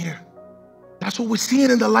seeing here. That's what we're seeing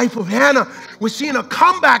in the life of Hannah. We're seeing a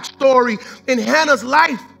comeback story in Hannah's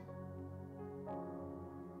life.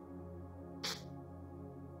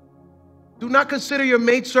 Do not consider your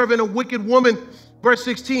maidservant a wicked woman. Verse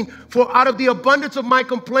 16, for out of the abundance of my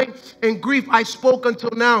complaint and grief I spoke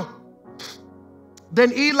until now.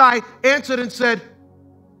 Then Eli answered and said,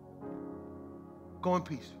 go in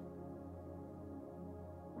peace.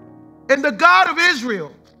 And the God of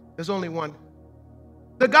Israel, there's only one.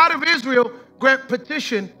 The God of Israel grant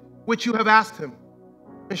petition which you have asked him.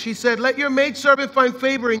 And she said, let your maidservant find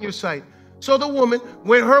favor in your sight. So the woman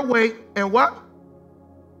went her way and what?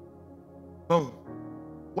 Boom.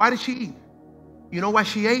 Why did she eat? You know why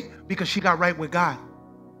she ate? Because she got right with God.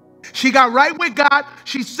 She got right with God.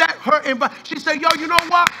 She set her she said, yo, you know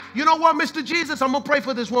what? You know what, Mr. Jesus? I'm going to pray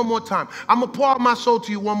for this one more time. I'm going to pour out my soul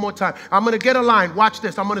to you one more time. I'm going to get a line. Watch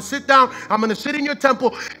this. I'm going to sit down. I'm going to sit in your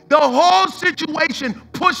temple. The whole situation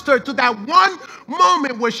pushed her to that one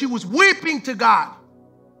moment where she was weeping to God.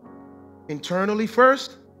 Internally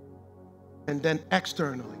first, and then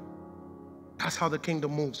externally. That's how the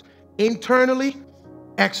kingdom moves. Internally,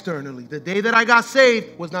 externally. The day that I got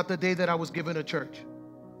saved was not the day that I was given a church.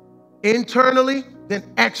 Internally, then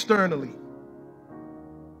externally.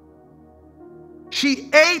 She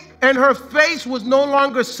ate and her face was no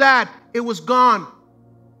longer sad. It was gone.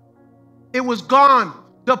 It was gone.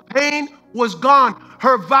 The pain was gone.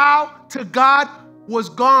 Her vow to God was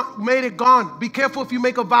gone, made it gone. Be careful if you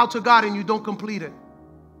make a vow to God and you don't complete it.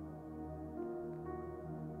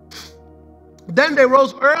 Then they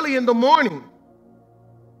rose early in the morning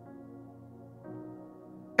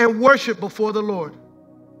and worshiped before the Lord.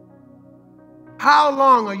 How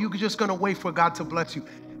long are you just going to wait for God to bless you?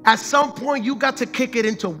 At some point, you got to kick it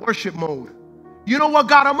into worship mode. You know what,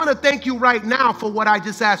 God, I'm going to thank you right now for what I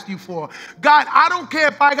just asked you for. God, I don't care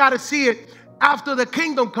if I got to see it after the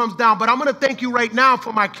kingdom comes down, but I'm going to thank you right now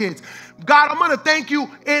for my kids. God, I'm going to thank you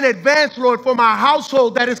in advance, Lord, for my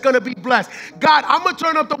household that is going to be blessed. God, I'm going to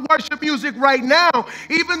turn up the worship music right now,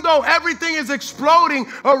 even though everything is exploding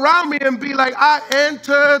around me, and be like, I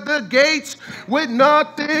enter the gates with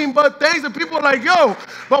nothing but thanks. And people are like, yo,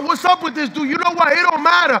 but what's up with this dude? You know what? It don't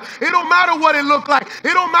matter. It don't matter what it looked like.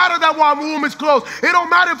 It don't matter that my room is closed. It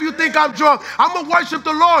don't matter if you think I'm drunk. I'm going to worship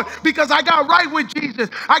the Lord because I got right with Jesus.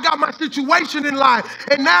 I got my situation in line.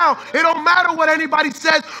 And now it don't matter what anybody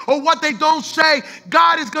says or what they don't say.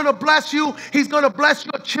 God is going to bless you. He's going to bless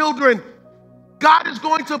your children. God is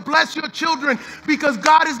going to bless your children because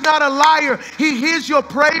God is not a liar. He hears your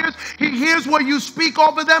prayers. He hears what you speak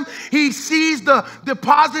over them. He sees the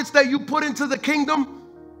deposits that you put into the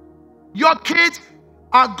kingdom. Your kids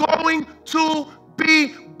are going to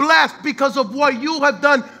be blessed because of what you have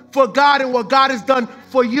done for God and what God has done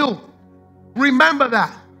for you. Remember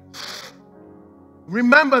that.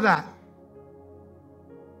 Remember that.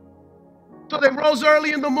 So they rose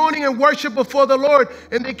early in the morning and worshiped before the Lord,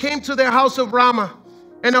 and they came to their house of Ramah.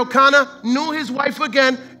 And Elkanah knew his wife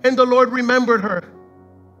again, and the Lord remembered her.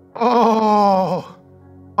 Oh,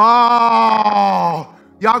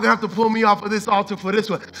 y'all gonna have to pull me off of this altar for this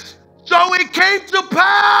one. So it came to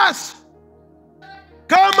pass.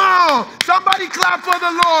 Come on, somebody clap for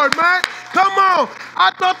the Lord, man. Come on.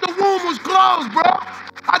 I thought the womb was closed, bro.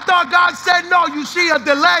 I thought God said no. You see, a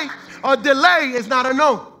delay is not a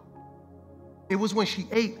no. It was when she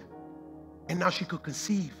ate and now she could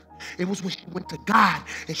conceive. It was when she went to God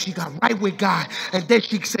and she got right with God. And then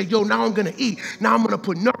she said, yo, now I'm going to eat. Now I'm going to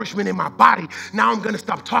put nourishment in my body. Now I'm going to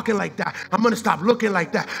stop talking like that. I'm going to stop looking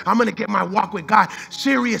like that. I'm going to get my walk with God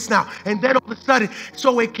serious now. And then all of a sudden,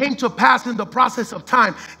 so it came to pass in the process of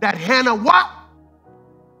time that Hannah what?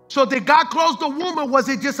 So did God close the womb, or was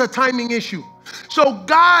it just a timing issue? So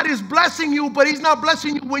God is blessing you, but he's not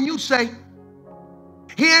blessing you when you say.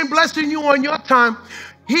 He ain't blessing you on your time.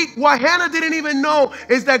 What Hannah didn't even know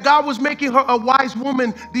is that God was making her a wise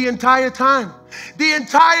woman the entire time. The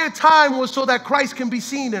entire time was so that Christ can be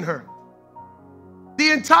seen in her.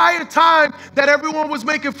 The entire time that everyone was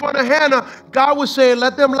making fun of Hannah, God was saying,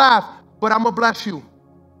 let them laugh, but I'm going to bless you.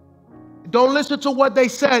 Don't listen to what they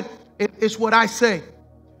said. It's what I say.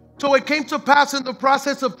 So it came to pass in the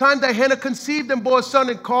process of time that Hannah conceived and bore a son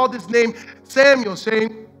and called his name Samuel,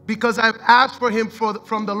 saying, because I've asked for him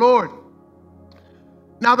from the Lord.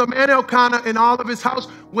 Now the man Elkanah and all of his house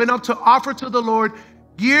went up to offer to the Lord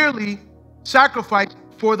yearly sacrifice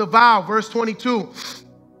for the vow. Verse 22.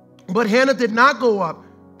 But Hannah did not go up,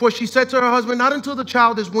 for she said to her husband, not until the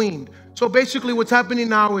child is weaned. So basically what's happening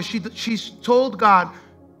now is she's told God,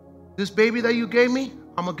 this baby that you gave me,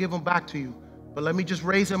 I'm going to give him back to you. But let me just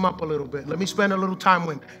raise him up a little bit. Let me spend a little time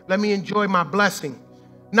with him. Let me enjoy my blessing.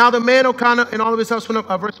 Now the man Elkanah and all of his house went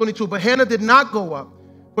up, verse 22, but Hannah did not go up,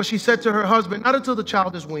 for she said to her husband, not until the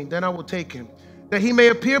child is weaned, then I will take him, that he may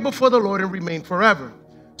appear before the Lord and remain forever.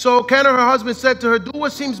 So Elkanah, her husband, said to her, do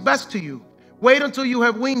what seems best to you. Wait until you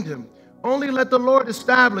have weaned him. Only let the Lord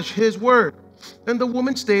establish his word. Then the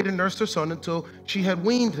woman stayed and nursed her son until she had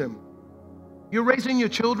weaned him. You're raising your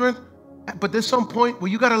children, but there's some point where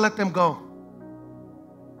you got to let them go.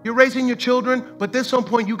 You're raising your children, but there's some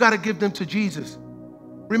point you got to give them to Jesus.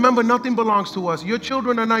 Remember, nothing belongs to us. Your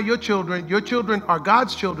children are not your children. Your children are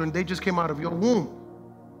God's children. They just came out of your womb.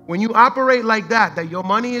 When you operate like that, that your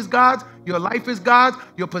money is God's, your life is God's,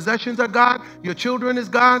 your possessions are God, your children is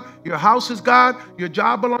God, your house is God, your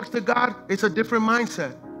job belongs to God, it's a different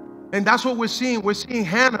mindset. And that's what we're seeing. We're seeing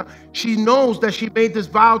Hannah. She knows that she made this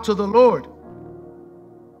vow to the Lord.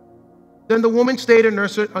 Then the woman stayed and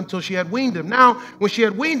nursed it until she had weaned him. Now, when she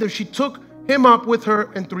had weaned him, she took him up with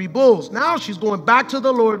her and 3 bulls. Now she's going back to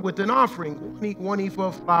the Lord with an offering, one ephah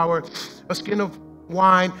of flour, a skin of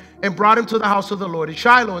wine, and brought him to the house of the Lord in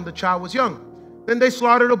Shiloh, and the child was young. Then they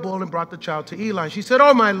slaughtered a bull and brought the child to Eli. She said,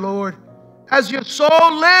 "Oh, my Lord, as your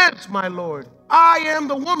soul lives, my Lord, I am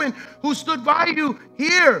the woman who stood by you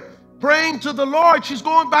here praying to the Lord." She's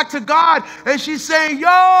going back to God, and she's saying,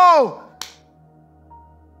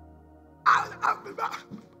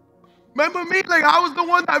 remember me? Like, I was the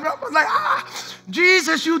one that was like,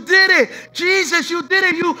 Jesus, you did it. Jesus, you did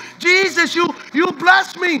it. Jesus, you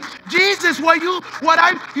blessed me. Jesus,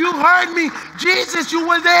 you heard me. Jesus, you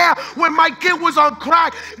were there when my kid was on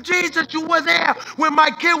crack. Jesus, you were there when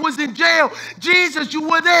my kid was in jail. Jesus, you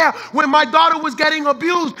were there when my daughter was getting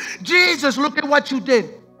abused. Jesus, look at what you did.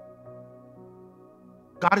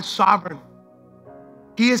 God is sovereign.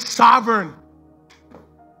 He is sovereign.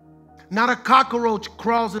 Not a cockroach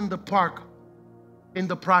crawls in the park, in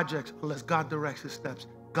the projects, unless God directs his steps.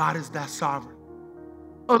 God is that sovereign.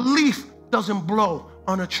 A leaf doesn't blow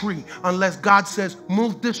on a tree unless God says,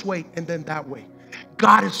 move this way and then that way.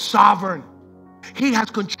 God is sovereign. He has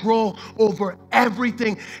control over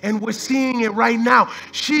everything, and we're seeing it right now.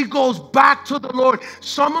 She goes back to the Lord.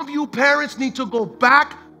 Some of you parents need to go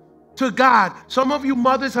back to God. Some of you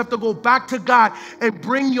mothers have to go back to God and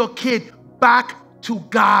bring your kid back to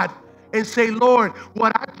God and say, Lord,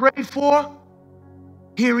 what I prayed for,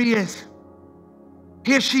 here he is.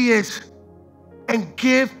 Here she is. And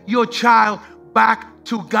give your child back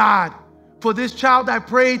to God. For this child I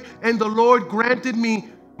prayed, and the Lord granted me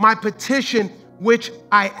my petition, which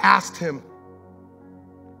I asked him.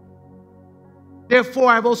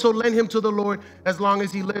 Therefore, I've also lent him to the Lord as long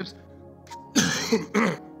as he lives.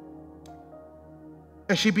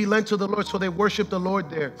 And she be lent to the Lord, so they worship the Lord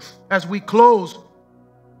there. As we close,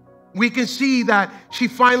 we can see that she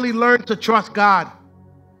finally learned to trust God.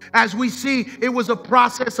 As we see, it was a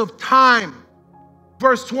process of time.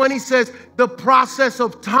 Verse 20 says, the process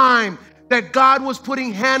of time, that God was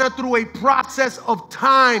putting Hannah through a process of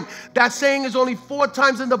time. That saying is only 4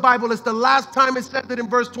 times in the Bible. It's the last time it says it in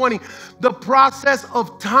verse 20. The process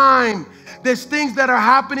of time. There's things that are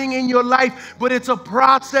happening in your life, but it's a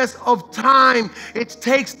process of time. It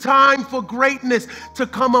takes time for greatness to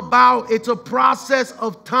come about. It's a process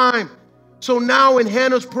of time. So now in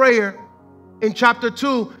Hannah's prayer, in chapter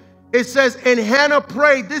 2, it says, and Hannah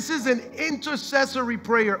prayed. This is an intercessory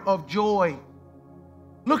prayer of joy.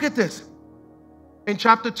 Look at this. In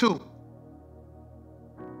chapter 2.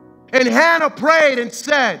 And Hannah prayed and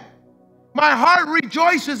said, my heart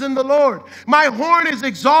rejoices in the Lord. My horn is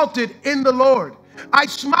exalted in the Lord. I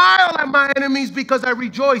smile at my enemies because I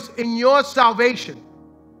rejoice in your salvation.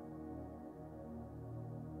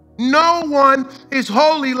 No one is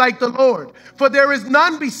holy like the Lord, for there is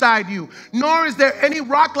none beside you, nor is there any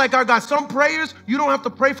rock like our God. Some prayers, you don't have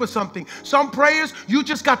to pray for something. Some prayers, you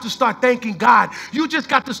just got to start thanking God. You just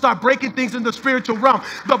got to start breaking things in the spiritual realm.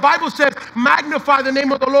 The Bible says, magnify the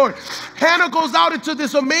name of the Lord. Hannah goes out into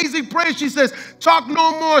this amazing prayer. She says, talk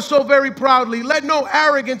no more so very proudly. Let no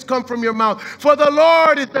arrogance come from your mouth. For the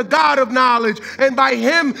Lord is the God of knowledge, and by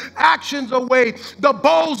him actions are weighed. The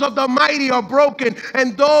bows of the mighty are broken,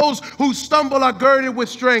 and those who stumble are girded with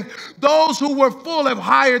strength. Those who were full have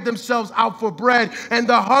hired themselves out for bread, and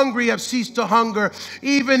the hungry have ceased to hunger.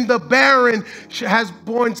 Even the barren has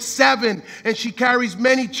borne 7, and she carries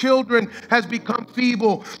many children, has become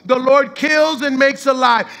feeble. The Lord kills and makes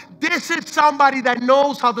alive. This is somebody that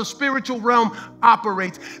knows how the spiritual realm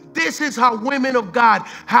operates. This is how women of God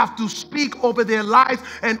have to speak over their lives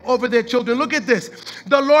and over their children. Look at this.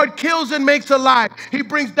 The Lord kills and makes alive. He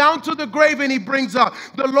brings down to the grave and he brings up.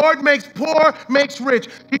 The Lord makes poor, makes rich.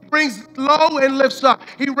 He brings low and lifts up.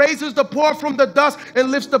 He raises the poor from the dust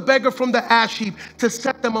and lifts the beggar from the ash heap, to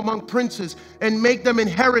set them among princes and make them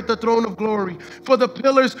inherit the throne of glory. For the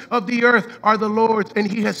pillars of the earth are the Lord's,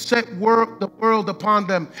 and he has set the world upon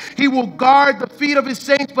them. He will guard the feet of his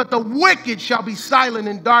saints, but the wicked shall be silent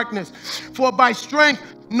in darkness. For by strength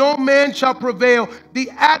no man shall prevail. The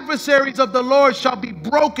adversaries of the Lord shall be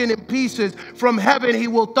broken in pieces. From heaven he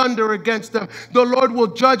will thunder against them. The Lord will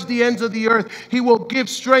judge the ends of the earth. He will give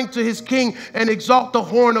strength to his king and exalt the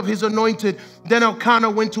horn of his anointed. Then Elkanah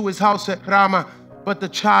went to his house at Ramah, but the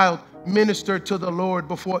child ministered to the Lord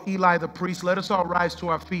before Eli the priest. Let us all rise to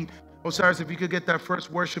our feet. Osiris, if you could get that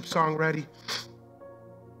first worship song ready.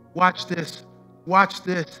 Watch this. Watch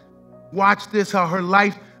this. Watch this, how her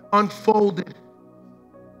life unfolded.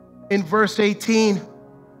 In verse 18,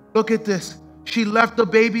 look at this. She left the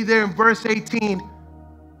baby there in verse 18.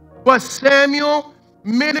 But Samuel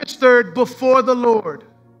ministered before the Lord,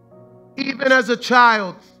 even as a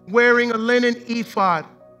child, wearing a linen ephod.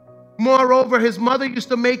 Moreover, his mother used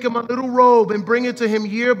to make him a little robe and bring it to him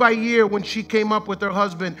year by year when she came up with her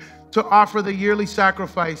husband to offer the yearly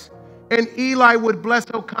sacrifice. And Eli would bless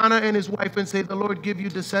Elkanah and his wife and say, the Lord give you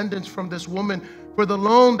descendants from this woman for the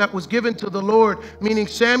loan that was given to the Lord. Meaning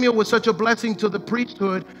Samuel was such a blessing to the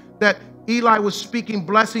priesthood that Eli was speaking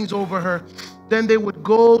blessings over her. Then they would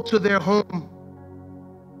go to their home.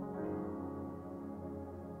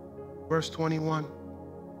 Verse 21.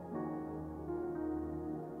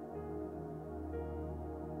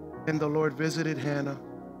 And the Lord visited Hannah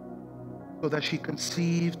so that she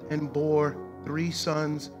conceived and bore 3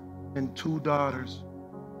 sons and 2 daughters.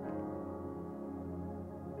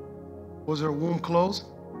 Was her womb closed,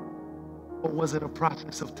 or was it a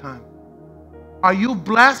process of time? Are you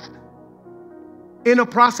blessed in a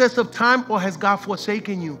process of time, or has God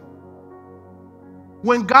forsaken you?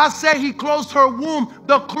 When God said he closed her womb,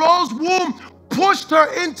 the closed womb pushed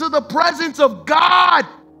her into the presence of God.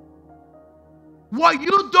 What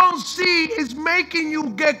you don't see is making you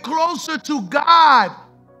get closer to God.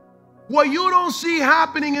 What you don't see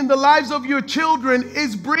happening in the lives of your children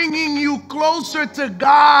is bringing you closer to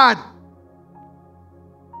God.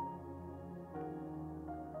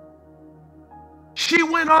 She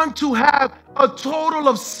went on to have a total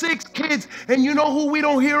of 6 kids. And you know who we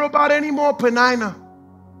don't hear about anymore? Penina.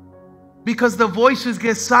 Because the voices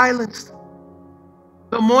get silenced.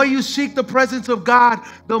 The more you seek the presence of God,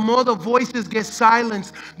 the more the voices get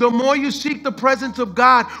silenced. The more you seek the presence of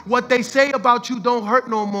God, what they say about you don't hurt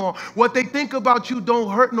no more. What they think about you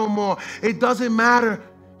don't hurt no more. It doesn't matter.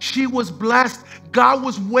 She was blessed. God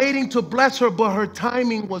was waiting to bless her, but her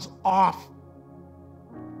timing was off.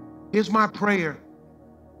 Here's my prayer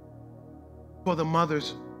for the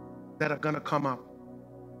mothers that are going to come up.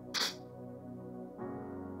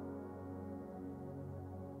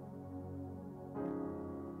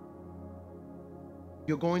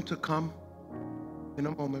 You're going to come in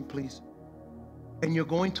a moment, please, and you're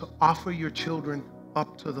going to offer your children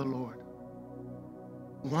up to the Lord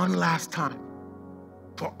one last time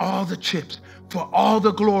for all the chips, for all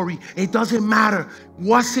the glory. It doesn't matter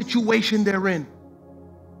what situation they're in.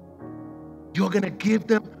 You're going to give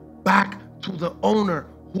them back to the owner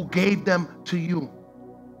who gave them to you.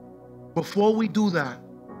 Before we do that,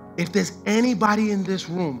 if there's anybody in this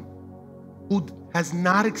room who has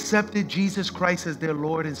not accepted Jesus Christ as their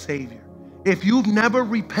Lord and Savior, if you've never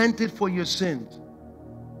repented for your sins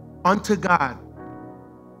unto God,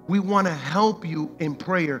 we want to help you in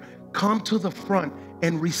prayer. Come to the front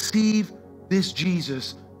and receive this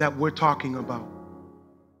Jesus that we're talking about.